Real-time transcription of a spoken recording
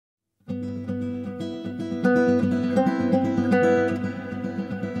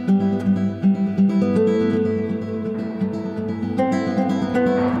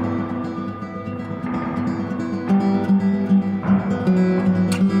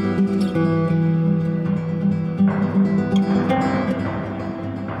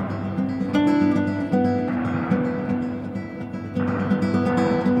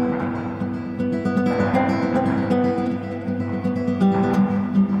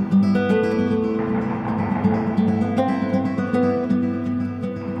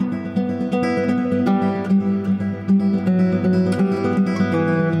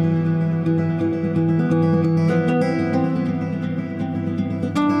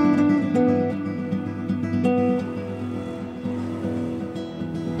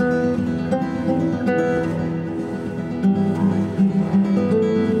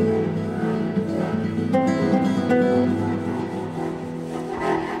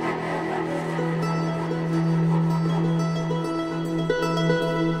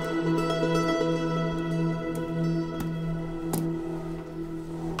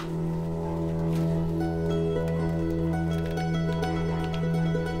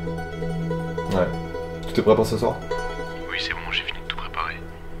Ouais. Tout est prêt pour ce soir? Oui, c'est bon, j'ai fini de tout préparer.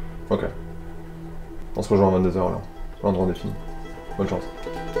 Ok. On se rejoint à 22h alors. L'endroit est fini. Bonne chance.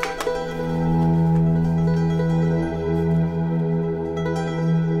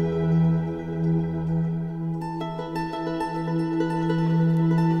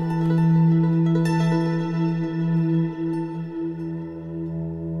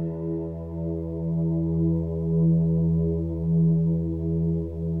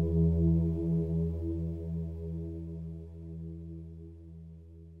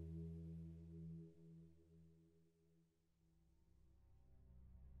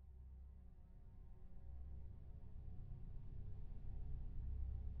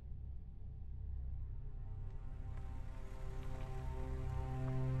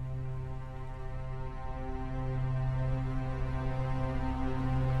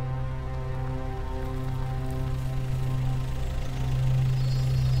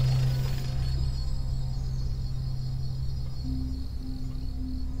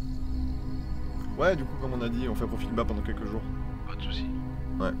 Ouais, du coup, comme on a dit, on fait profil bas pendant quelques jours. Pas de soucis.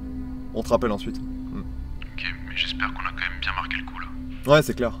 Ouais. On te rappelle ensuite. Ok, mais j'espère qu'on a quand même bien marqué le coup là. Ouais,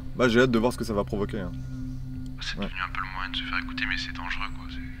 c'est clair. Bah, j'ai hâte de voir ce que ça va provoquer. Hein. C'est devenu un peu le moyen de se faire écouter, mais c'est dangereux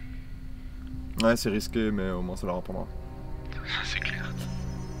quoi. Ouais, c'est risqué, mais au moins ça leur apprendra. C'est clair.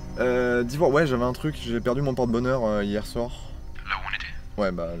 D'Ivoire, ouais, j'avais un truc, j'ai perdu mon porte-bonheur hier soir. Là où on était?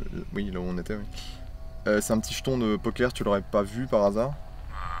 Ouais, bah, oui, là où on était, oui. C'est un petit jeton de poker, tu l'aurais pas vu par hasard?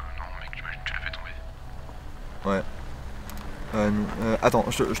 Non, mec, tu l'as fait tomber. Ouais. Non. Attends,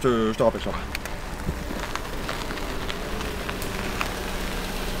 je te rappelle, Charles.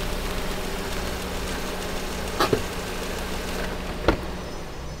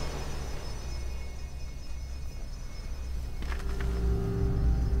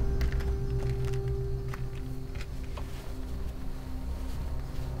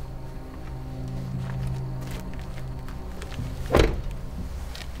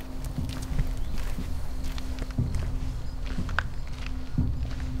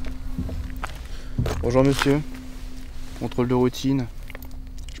 Bonjour monsieur, contrôle de routine.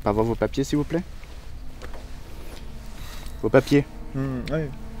 Je peux avoir vos papiers s'il vous plaît? Vos papiers. Ouais.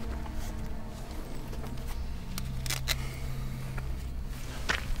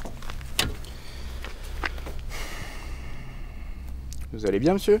 Vous allez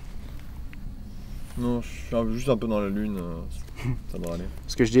bien monsieur? Non, je suis juste un peu dans la lune, ça devrait aller.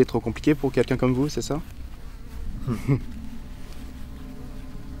 Ce que je dis est trop compliqué pour quelqu'un comme vous, c'est ça?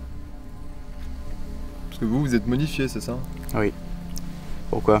 Parce que vous êtes modifié, c'est ça? Oui.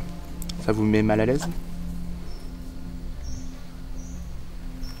 Pourquoi? Ça vous met mal à l'aise?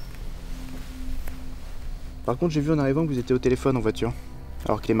 Par contre, j'ai vu en arrivant que vous étiez au téléphone en voiture.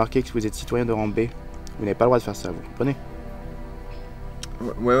 Alors qu'il est marqué que vous êtes citoyen de rang B. Vous n'avez pas le droit de faire ça, vous comprenez?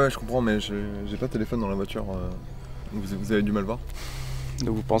 Ouais, je comprends, mais j'ai pas de téléphone dans la voiture. Vous avez du mal voir?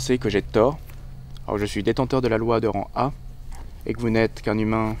 Donc vous pensez que j'ai tort? Alors je suis détenteur de la loi de rang A et que vous n'êtes qu'un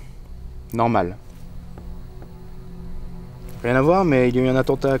humain normal. Rien à voir, mais il y a eu un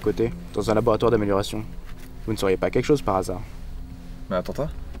attentat à côté, dans un laboratoire d'amélioration. Vous ne sauriez pas quelque chose par hasard? Mais attentat?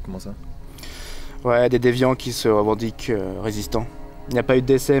 Comment ça? Ouais, des déviants qui se revendiquent résistants. Il n'y a pas eu de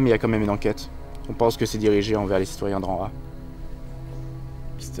décès, mais il y a quand même une enquête. On pense que c'est dirigé envers les citoyens de rang A.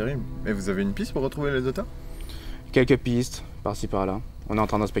 C'est terrible. Mais vous avez une piste pour retrouver les auteurs? Quelques pistes, par-ci par-là. On est en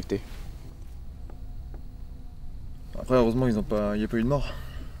train d'inspecter. Après, heureusement, il n'y a pas eu de mort.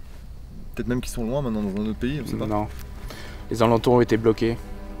 Peut-être même qu'ils sont loin maintenant dans un autre pays, on sait pas. Non. Les alentours ont été bloqués.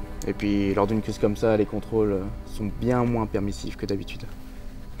 Et puis, lors d'une crise comme ça, les contrôles sont bien moins permissifs que d'habitude.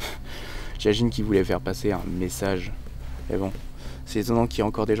 J'imagine qu'ils voulaient faire passer un message. Mais bon, c'est étonnant qu'il y ait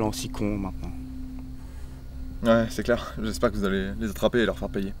encore des gens aussi cons maintenant. Ouais, c'est clair. J'espère que vous allez les attraper et leur faire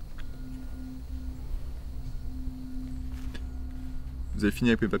payer. Vous avez fini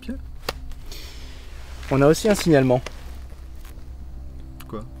avec mes papiers? On a aussi un signalement.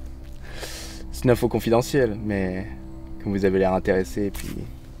 Quoi? C'est une info confidentielle, mais comme vous avez l'air intéressé et puis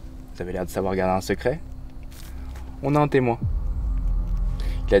vous avez l'air de savoir garder un secret, on a un témoin.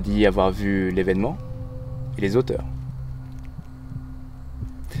 Il a dit avoir vu l'événement et les auteurs.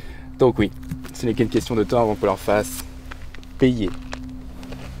 Donc oui, ce n'est qu'une question de temps avant qu'on leur fasse payer.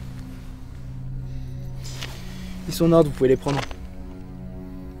 Ils sont en ordre, vous pouvez les prendre.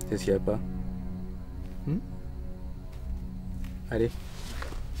 Qu'est-ce qu'il n'y a pas? Allez,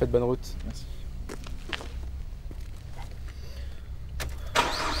 faites bonne route. Merci.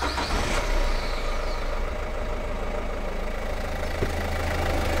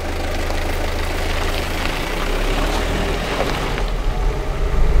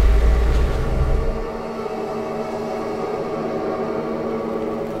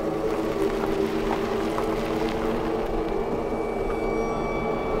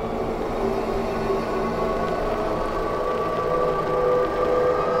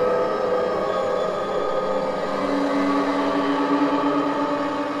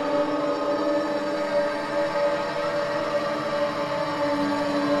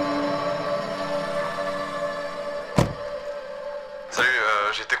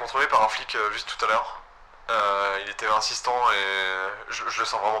 retrouvé par un flic juste tout à l'heure. Il était insistant et je le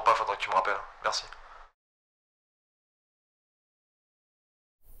sens vraiment pas, faudrait que tu me rappelles. Merci.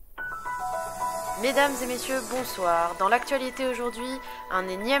 Mesdames et messieurs, bonsoir. Dans l'actualité aujourd'hui, un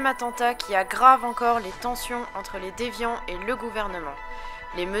énième attentat qui aggrave encore les tensions entre les déviants et le gouvernement.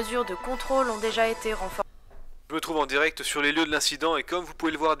 Les mesures de contrôle ont déjà été renforcées. Je me trouve en direct sur les lieux de l'incident et comme vous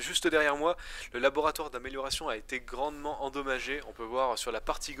pouvez le voir juste derrière moi, le laboratoire d'amélioration a été grandement endommagé. On peut voir sur la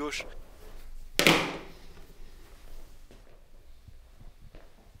partie gauche.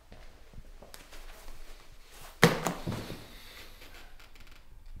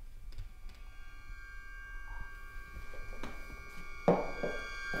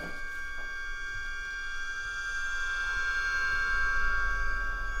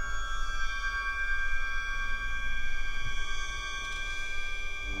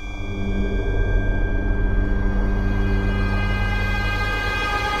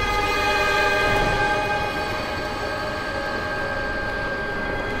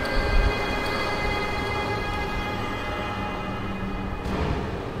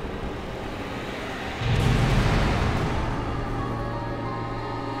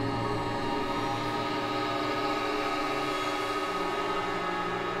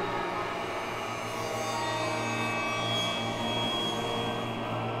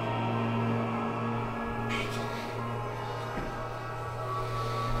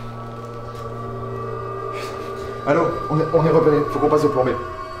 Allô, on est repéré, faut qu'on passe au plan B.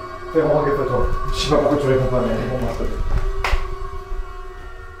 Fais vraiment gaffe à toi. Je sais pas pourquoi tu réponds pas, mais réponds-moi, s'il te plaît.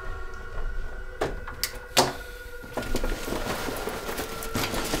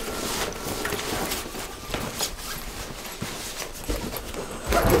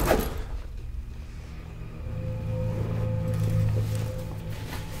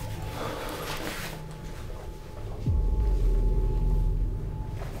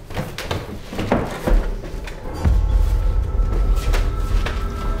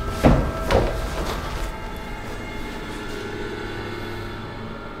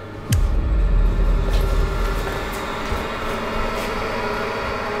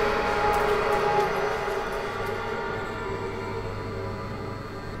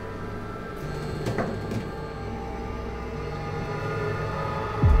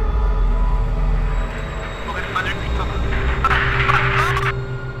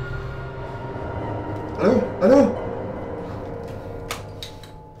 Allô?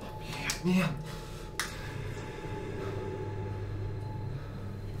 Merde.